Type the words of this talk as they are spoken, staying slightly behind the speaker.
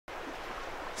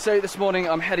So this morning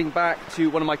I'm heading back to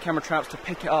one of my camera traps to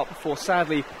pick it up before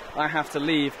sadly I have to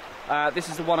leave. This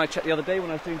is the one I checked the other day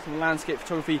when I was doing some landscape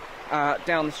photography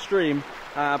down the stream,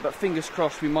 but fingers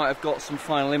crossed we might have got some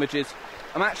final images.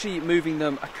 I'm actually moving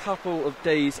them a couple of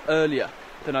days earlier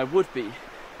than I would be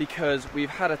because we've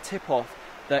had a tip-off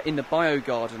that in the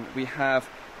biogarden we have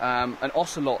an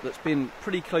ocelot that's been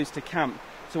pretty close to camp.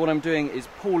 So what I'm doing is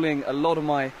pooling a lot of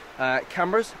my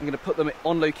cameras. I'm going to put them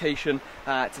on location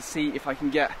to see if I can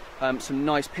get some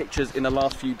nice pictures in the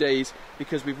last few days,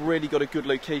 because we've really got a good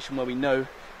location where we know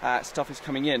stuff is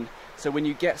coming in. So when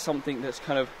you get something that's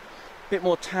kind of a bit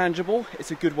more tangible,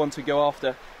 it's a good one to go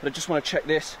after. But I just want to check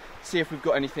this, see if we've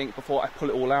got anything before I pull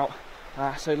it all out.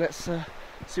 So let's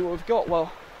see what we've got.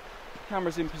 Well,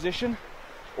 camera's in position,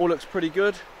 all looks pretty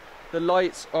good. The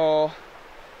lights are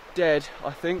dead,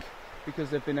 I think,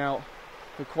 because they've been out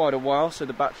for quite a while, so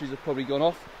the batteries have probably gone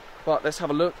off. But let's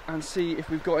have a look and see if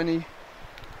we've got any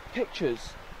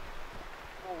pictures.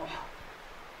 Oh.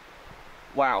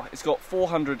 Wow, it's got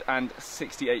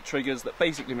 468 triggers. That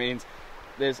basically means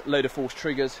there's a load of false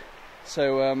triggers.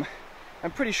 So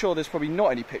I'm pretty sure there's probably not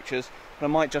any pictures, but I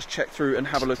might just check through and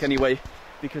have a look anyway,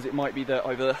 because it might be that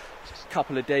over a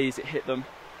couple of days it hit them.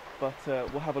 But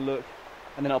we'll have a look,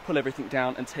 and then I'll pull everything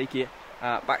down and take it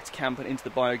back to camp and into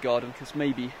the biogarden, because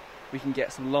maybe we can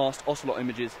get some last ocelot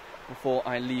images before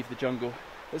I leave the jungle.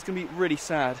 It's going to be really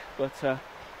sad, but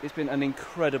it's been an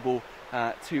incredible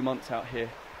 2 months out here,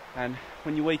 and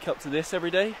when you wake up to this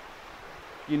every day,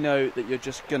 you know that you're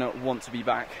just going to want to be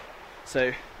back. So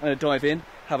I'm going to dive in,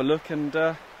 have a look,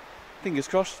 and fingers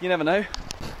crossed, you never know.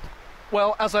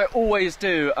 Well, as I always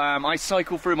do, I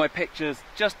cycle through my pictures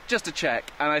just to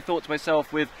check, and I thought to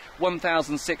myself, with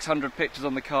 1,600 pictures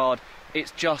on the card,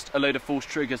 it's just a load of false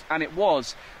triggers. And it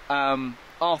was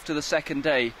after the second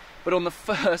day, but on the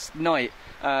first night,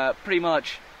 pretty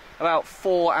much about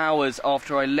 4 hours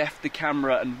after I left the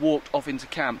camera and walked off into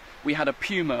camp, we had a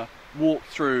puma walk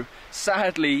through.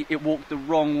 Sadly, it walked the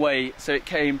wrong way, so it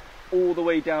came all the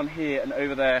way down here and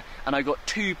over there, and I got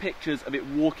 2 pictures of it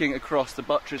walking across the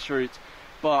buttress route.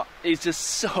 But it's just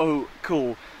so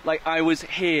cool. Like, I was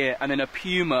here and then a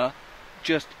puma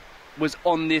just was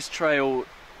on this trail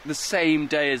the same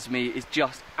day as me. Is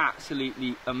just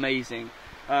absolutely amazing.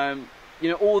 You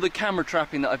know, all the camera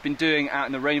trapping that I've been doing out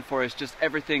in the rainforest, just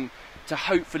everything to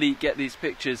hopefully get these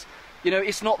pictures. You know,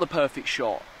 it's not the perfect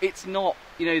shot. It's not,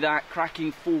 you know, that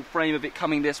cracking full frame of it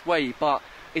coming this way, but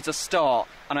it's a start,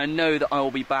 and I know that I will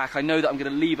be back. I know that I'm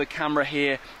going to leave a camera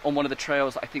here on one of the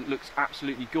trails that I think looks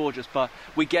absolutely gorgeous, but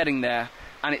we're getting there,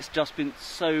 and it's just been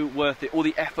so worth it. All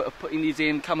the effort of putting these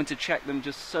in, coming to check them,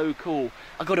 just so cool.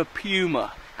 I got a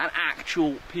puma, an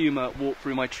actual puma, walk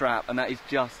through my trap, and that is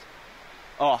just,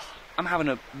 oh, I'm having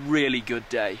a really good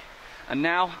day. And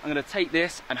now I'm going to take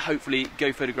this and hopefully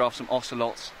go photograph some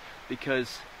ocelots,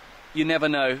 because you never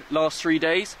know, last 3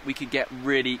 days we could get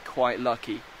really quite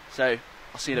lucky. So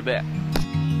I'll see you in a bit.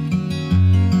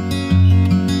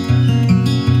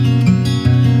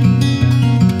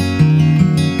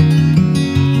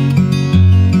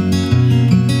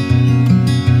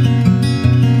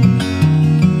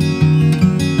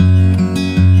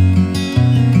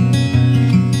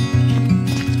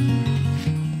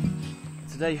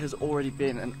 Today has already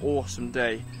been an awesome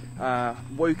day.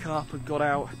 Woke up and got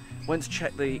out, went to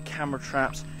check the camera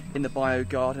traps in the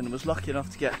biogarden, and was lucky enough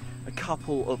to get a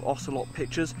couple of ocelot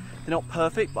pictures. They're not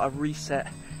perfect, but I've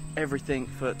reset everything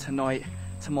for tonight,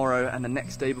 tomorrow, and the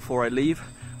next day before I leave.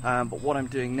 But what I'm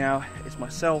doing now is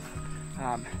myself,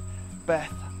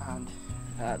 Beth and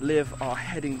Liv are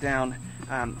heading down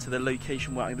to the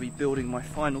location where I'm going to be building my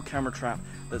final camera trap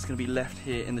that's going to be left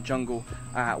here in the jungle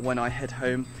when I head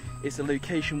home. It's a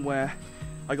location where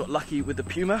I got lucky with the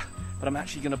puma, but I'm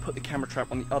actually going to put the camera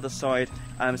trap on the other side,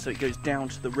 so it goes down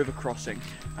to the river crossing,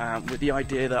 with the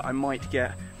idea that I might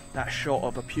get that shot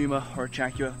of a puma or a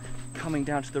jaguar coming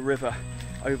down to the river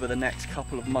over the next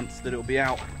couple of months that it'll be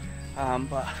out.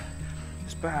 But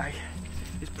this bag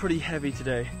is pretty heavy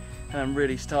today, and I'm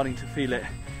really starting to feel it.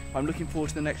 I'm looking forward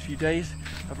to the next few days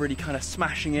of really kind of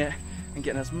smashing it and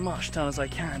getting as much done as I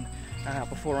can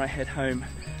before I head home.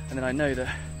 And then I know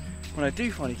that when I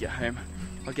do finally get home,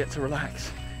 I'll get to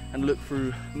relax and look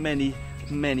through many,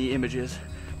 many images.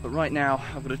 But right now,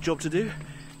 I've got a job to do,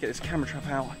 get this camera trap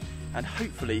out, and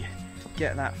hopefully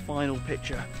get that final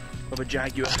picture of a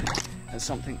jaguar and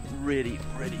something really,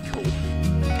 really cool.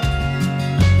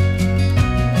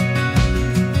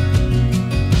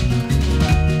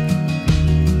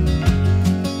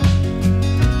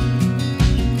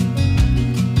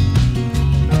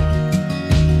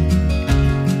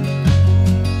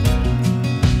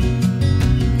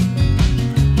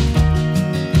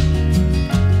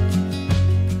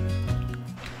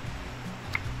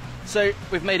 So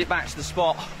we've made it back to the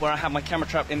spot where I had my camera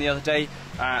trap in the other day,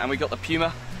 and we got the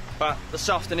puma. But this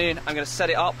afternoon I'm going to set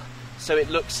it up so it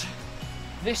looks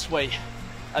this way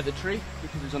at the tree,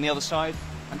 because it's on the other side,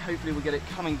 and hopefully we'll get it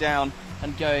coming down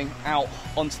and going out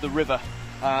onto the river.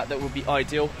 That will be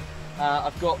ideal.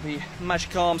 I've got the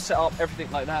magic arm set up, everything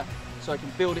like that, so I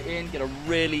can build it in, get a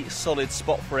really solid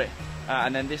spot for it,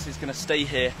 and then this is going to stay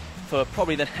here for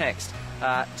probably the next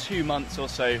 2 months or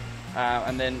so,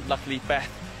 and then luckily Beth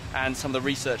and some of the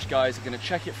research guys are going to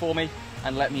check it for me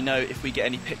and let me know if we get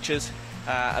any pictures,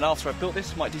 and after I've built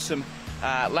this, I might do some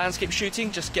landscape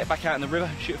shooting, just get back out in the river,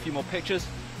 shoot a few more pictures,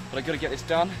 but I've got to get this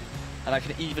done, and I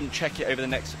can even check it over the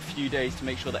next few days to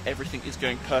make sure that everything is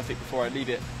going perfect before I leave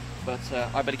it. But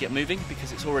I better get moving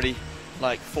because it's already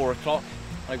like 4 o'clock.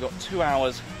 I've got 2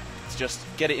 hours to just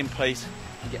get it in place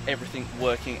and get everything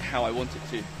working how I want it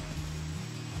to.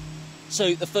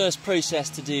 So the first process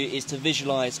to do is to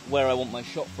visualize where I want my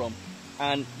shot from.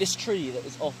 And this tree that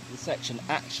is off the section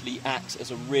actually acts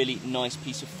as a really nice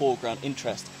piece of foreground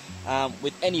interest.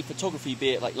 With any photography, be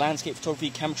it like landscape photography,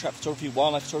 camera trap photography,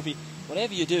 wildlife photography,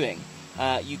 whatever you're doing,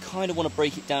 you kind of want to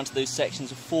break it down to those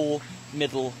sections of fore,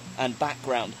 middle and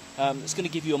background. It's going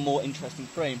to give you a more interesting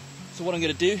frame. So what I'm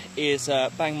going to do is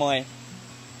bang my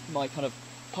kind of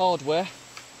hardware.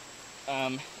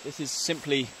 This is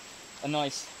simply a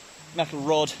nice metal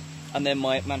rod and then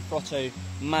my Manfrotto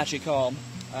magic arm.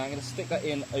 I'm going to stick that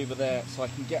in over there so I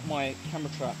can get my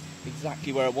camera trap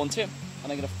exactly where I want it,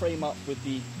 and I'm going to frame up with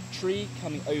the tree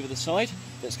coming over the side.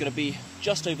 That's going to be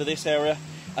just over this area,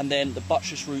 and then the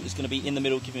buttress root is going to be in the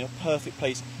middle, giving a perfect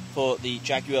place for the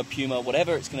jaguar, puma,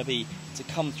 whatever it's going to be, to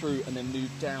come through and then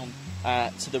move down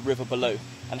to the river below,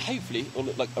 and hopefully it'll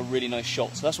look like a really nice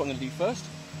shot. So that's what I'm going to do first,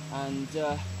 and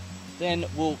then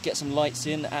we'll get some lights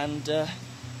in and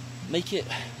make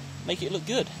it look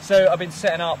good. So I've been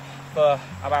setting up for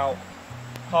about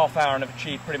half hour and have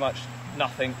achieved pretty much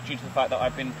nothing due to the fact that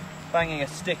I've been banging a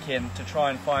stick in to try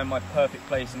and find my perfect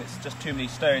place, and it's just too many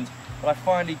stones. But I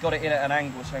finally got it in at an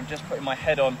angle, so I'm just putting my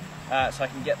head on so I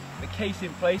can get the case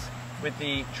in place with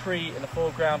the tree in the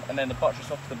foreground and then the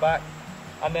buttress off to the back.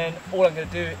 And then all I'm going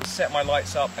to do is set my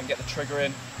lights up and get the trigger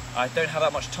in. I don't have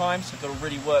that much time, so I've got to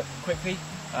really work quickly,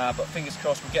 but fingers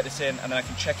crossed we'll get this in, and then I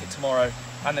can check it tomorrow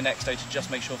and the next day to just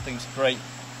make sure things are great.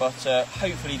 But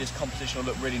hopefully this composition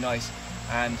will look really nice,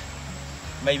 and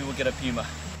maybe we'll get a puma.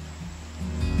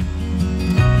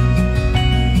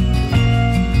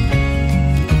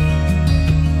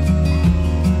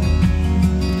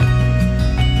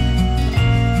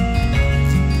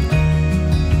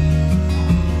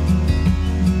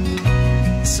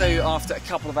 So after a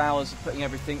couple of hours of putting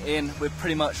everything in, we're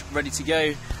pretty much ready to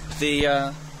go.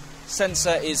 The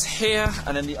sensor is here,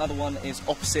 and then the other one is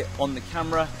opposite on the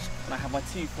camera. And I have my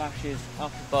 2 flashes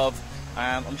up above.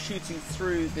 I'm shooting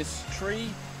through this tree,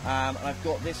 and I've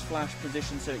got this flash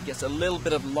positioned so it gets a little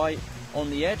bit of light on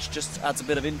the edge, just adds a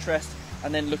bit of interest,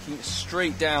 and then looking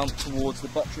straight down towards the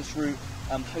buttress root.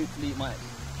 Hopefully my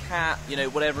cat, you know,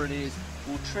 whatever it is,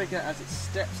 will trigger as it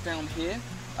steps down here.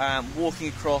 Walking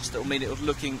across, that will mean it was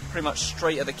looking pretty much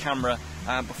straight at the camera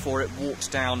before it walks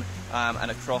down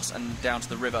and across and down to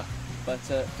the river. But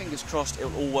fingers crossed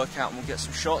it'll all work out and we'll get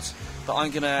some shots. But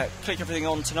I'm going to click everything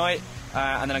on tonight,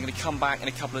 and then I'm going to come back in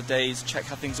a couple of days, check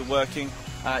how things are working.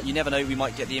 You never know, we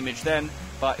might get the image then,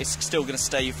 but it's still going to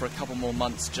stay for a couple more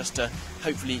months just to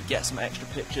hopefully get some extra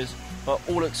pictures. But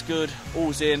all looks good,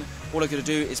 all's in. All I'm going to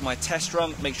do is my test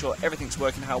run, make sure everything's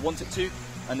working how I want it to,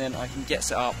 and then I can get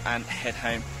set up and head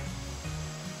home.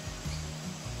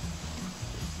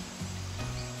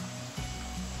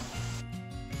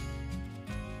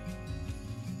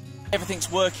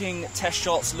 Everything's working, test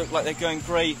shots look like they're going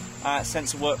great,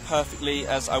 sensor worked perfectly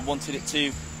as I wanted it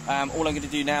to. All I'm going to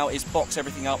do now is box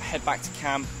everything up, head back to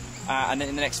camp, and then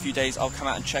in the next few days I'll come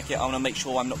out and check it. I want to make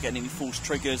sure I'm not getting any false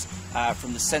triggers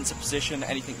from the sensor position,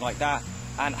 anything like that,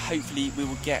 and hopefully we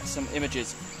will get some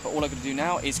images. But all I'm going to do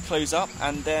now is close up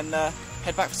and then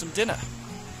head back for some dinner.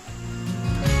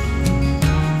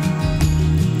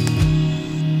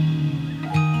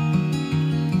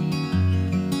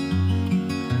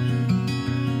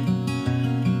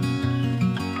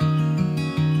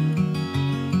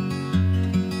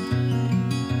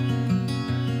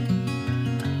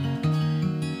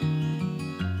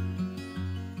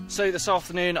 So this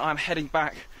afternoon I'm heading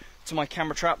back to my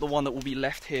camera trap, the one that will be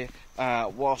left here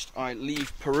whilst I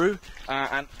leave Peru,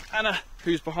 and Anna,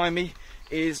 who's behind me,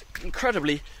 is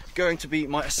incredibly going to be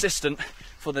my assistant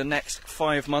for the next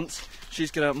 5 months.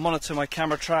 She's going to monitor my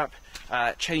camera trap,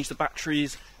 change the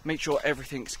batteries, make sure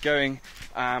everything's going,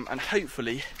 and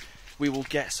hopefully we will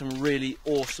get some really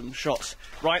awesome shots.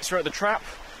 Right, so we're at the trap.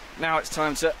 Now it's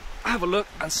time to have a look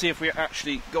and see if we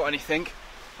actually got anything.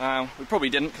 We probably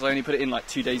didn't, because I only put it in like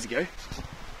 2 days ago.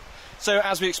 So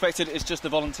as we expected, it's just the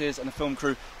volunteers and the film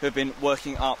crew who have been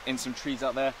working up in some trees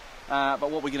out there. But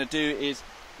what we're going to do is,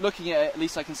 looking at it, at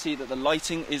least I can see that the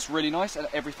lighting is really nice and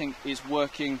everything is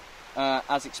working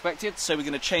as expected. So we're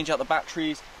going to change out the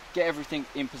batteries, get everything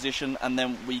in position, and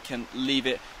then we can leave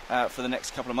it for the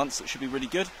next couple of months. It should be really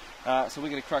good. So we're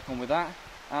going to crack on with that.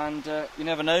 And you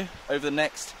never know, over the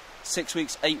next 6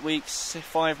 weeks, 8 weeks,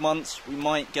 5 months, we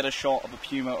might get a shot of a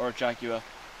puma or a jaguar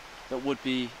that would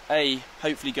be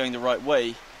hopefully going the right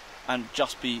way and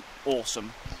just be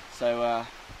awesome. So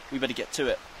we better get to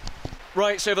it.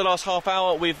 Right, so over the last half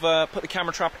hour we've put the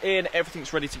camera trap in,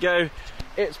 everything's ready to go.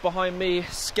 It's behind me,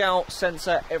 scout,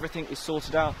 sensor, everything is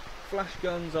sorted out. Flash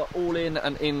guns are all in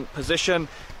and in position.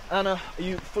 Anna, are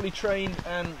you fully trained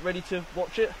and ready to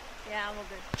watch it? Yeah, I'm all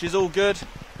good. She's all good,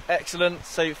 excellent.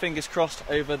 So fingers crossed,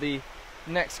 over the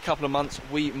next couple of months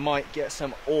we might get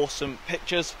some awesome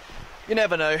pictures. You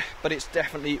never know, but it's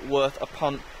definitely worth a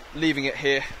punt leaving it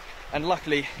here. And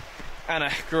luckily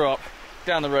Anna grew up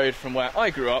down the road from where I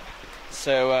grew up,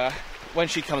 so when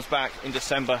she comes back in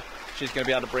December she's going to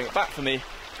be able to bring it back for me.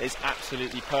 It's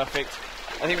absolutely perfect.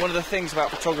 I think one of the things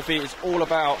about photography is all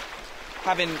about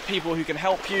having people who can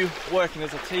help you, working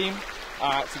as a team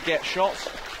to get shots.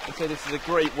 And so this is a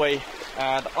great way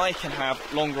that I can have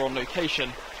longer on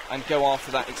location and go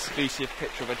after that exclusive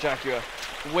picture of a jaguar.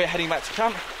 We're heading back to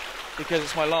camp because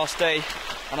it's my last day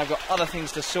and I've got other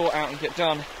things to sort out and get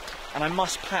done, and I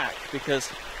must pack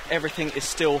because everything is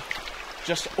still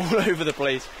just all over the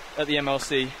place at the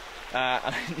MLC,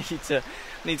 and I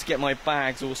need to get my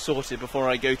bags all sorted before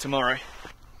I go tomorrow.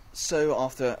 So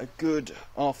after a good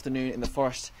afternoon in the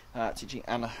forest teaching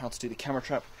Anna how to do the camera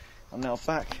trap, I'm now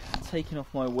back taking off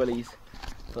my wellies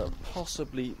for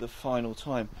possibly the final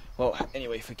time. Well,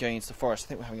 anyway, for going into the forest. I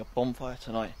think we're having a bonfire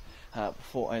tonight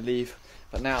before I leave.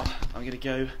 But now I'm going to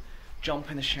go jump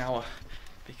in the shower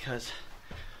because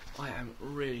I am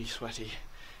really sweaty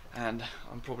and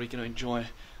I'm probably going to enjoy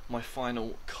my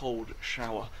final cold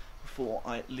shower before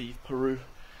I leave Peru.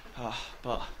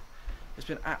 But it's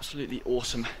been absolutely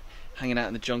awesome hanging out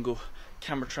in the jungle,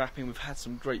 camera trapping. We've had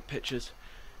some great pictures.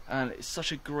 And it's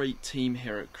such a great team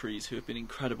here at CREES who have been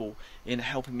incredible in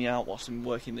helping me out whilst I'm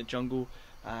working in the jungle,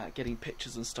 getting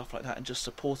pictures and stuff like that, and just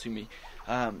supporting me.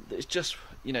 It's just,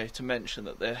 you know, to mention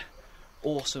that they're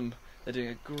awesome. They're doing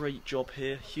a great job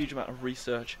here, huge amount of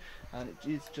research, and it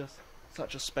is just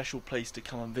such a special place to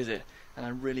come and visit, and I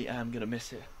really am going to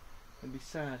miss it. It'd be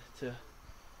sad to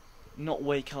not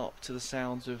wake up to the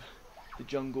sounds of the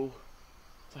jungle,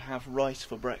 to have rice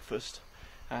for breakfast,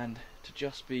 and to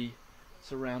just be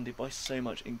surrounded by so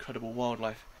much incredible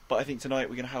wildlife. But I think tonight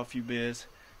we're going to have a few beers,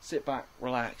 sit back,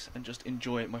 relax, and just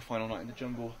enjoy my final night in the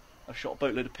jungle. I've shot a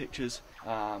boatload of pictures,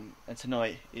 and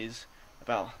tonight is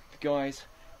about the guys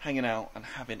hanging out and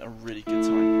having a really good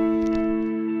time.